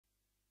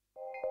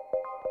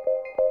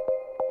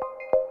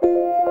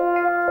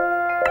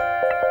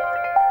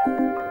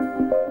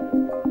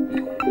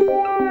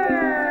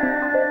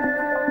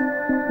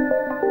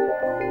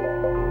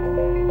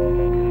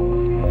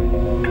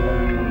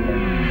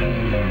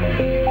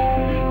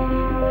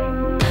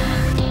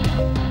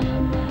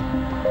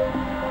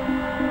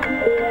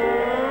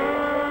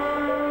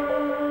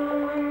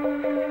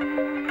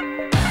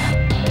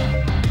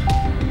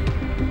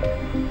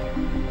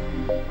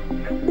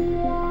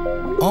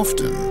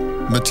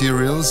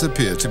Materials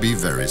appear to be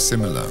very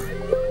similar.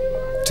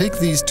 Take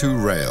these two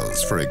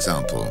rails, for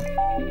example.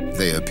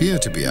 They appear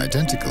to be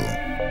identical,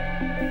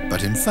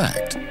 but in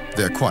fact,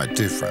 they're quite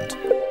different.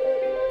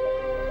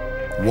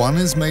 One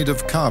is made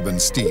of carbon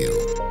steel,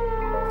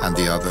 and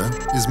the other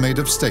is made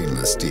of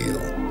stainless steel.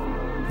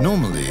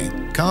 Normally,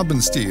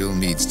 carbon steel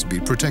needs to be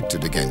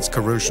protected against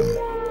corrosion.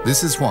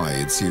 This is why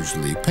it's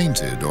usually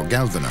painted or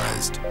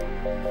galvanized.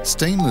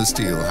 Stainless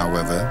steel,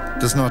 however,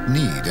 does not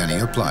need any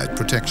applied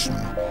protection.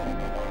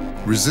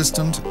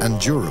 Resistant and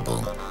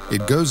durable,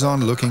 it goes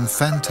on looking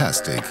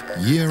fantastic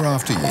year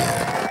after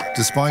year,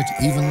 despite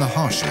even the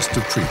harshest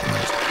of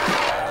treatment.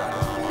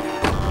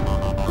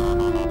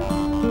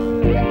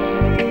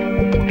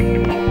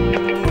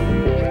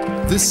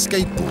 This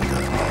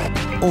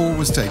skateboarder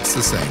always takes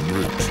the same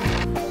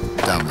route,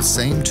 down the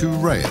same two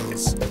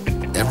rails,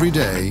 every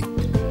day,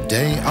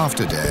 day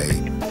after day,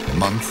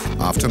 month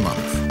after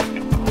month.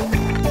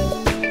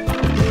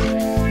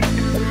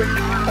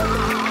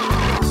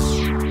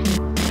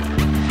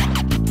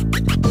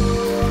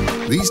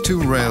 These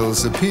two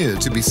rails appear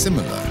to be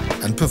similar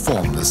and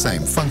perform the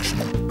same function,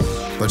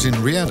 but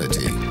in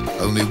reality,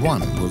 only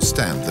one will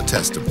stand the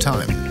test of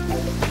time,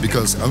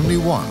 because only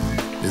one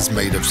is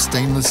made of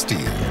stainless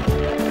steel.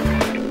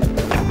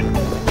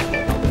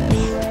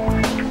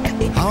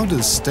 How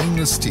does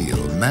stainless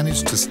steel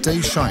manage to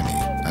stay shiny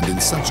and in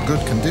such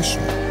good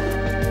condition?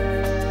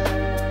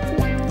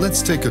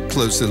 Let's take a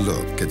closer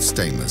look at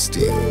stainless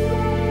steel.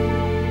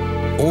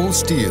 All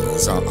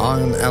steels are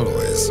iron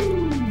alloys.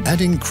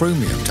 Adding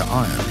chromium to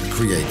iron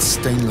creates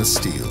stainless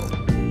steel.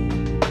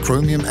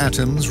 Chromium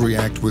atoms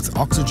react with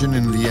oxygen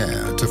in the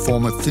air to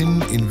form a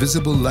thin,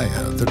 invisible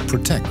layer that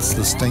protects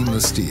the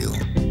stainless steel.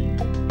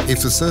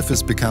 If the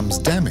surface becomes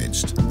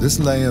damaged, this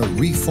layer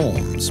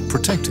reforms,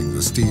 protecting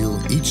the steel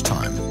each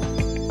time,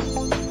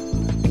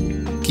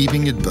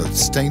 keeping it both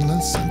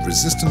stainless and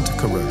resistant to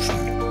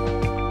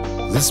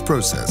corrosion. This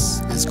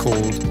process is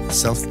called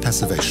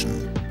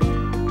self-passivation.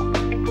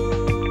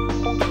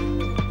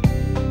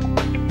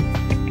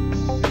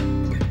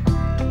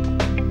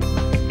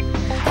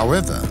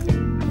 However,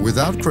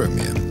 without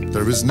chromium,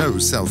 there is no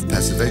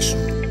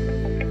self-passivation.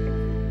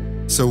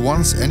 So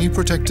once any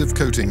protective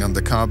coating on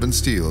the carbon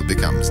steel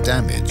becomes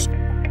damaged,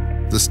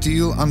 the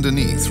steel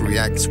underneath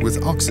reacts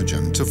with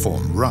oxygen to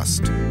form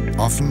rust,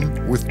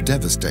 often with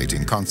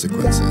devastating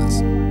consequences.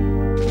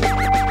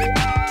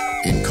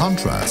 In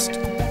contrast,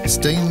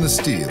 stainless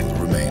steel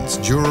remains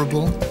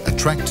durable,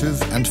 attractive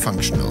and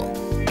functional,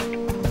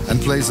 and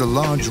plays a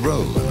large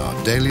role in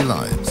our daily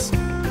lives.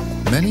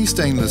 Many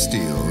stainless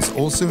steels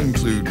also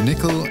include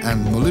nickel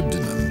and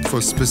molybdenum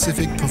for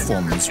specific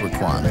performance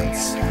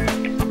requirements.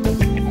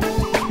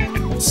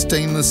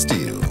 Stainless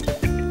steel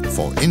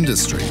for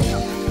industry,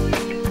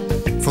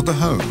 for the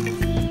home,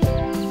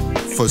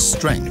 for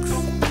strength,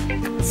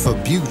 for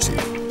beauty,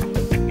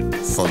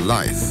 for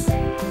life,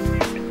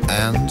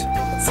 and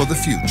for the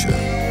future.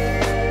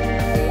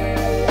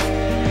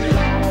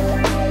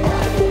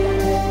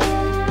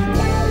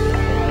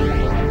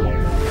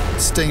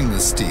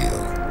 Stainless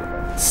steel,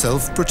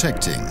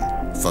 self-protecting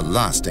for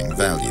lasting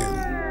value.